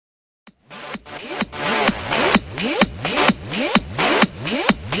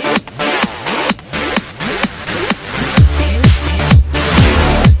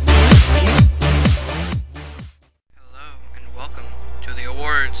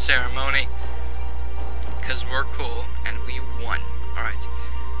ceremony. Because we're cool, and we won. Alright.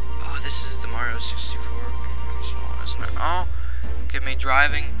 Oh, this is the Mario 64 console, isn't it? Oh, get me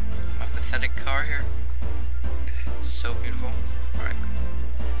driving my pathetic car here. It's so beautiful. Alright.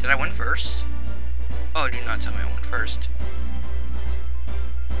 Did I win first? Oh, do not tell me I won first.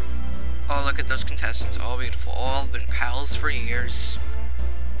 Oh, look at those contestants. All beautiful. All been pals for years.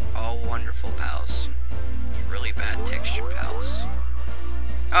 All wonderful pals. Really bad texture pals.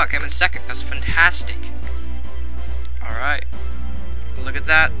 Oh, I came in second. That's fantastic. Alright. Look at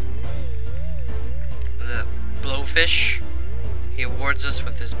that. The blowfish. He awards us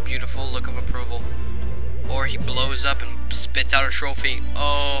with his beautiful look of approval. Or he blows up and spits out a trophy.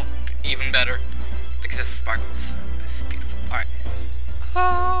 Oh, even better. Look at the sparkles. It's beautiful. Alright.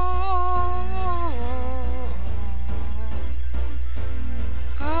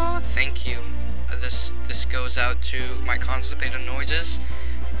 Oh, thank you. This goes out to my constipated noises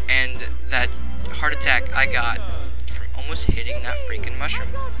and that heart attack I got from almost hitting that freaking mushroom.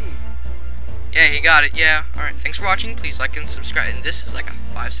 Yeah, he got it. Yeah. Alright, thanks for watching. Please like and subscribe. And this is like a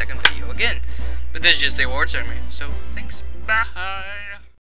 5-second video again. But this is just the award ceremony. So, thanks. Bye.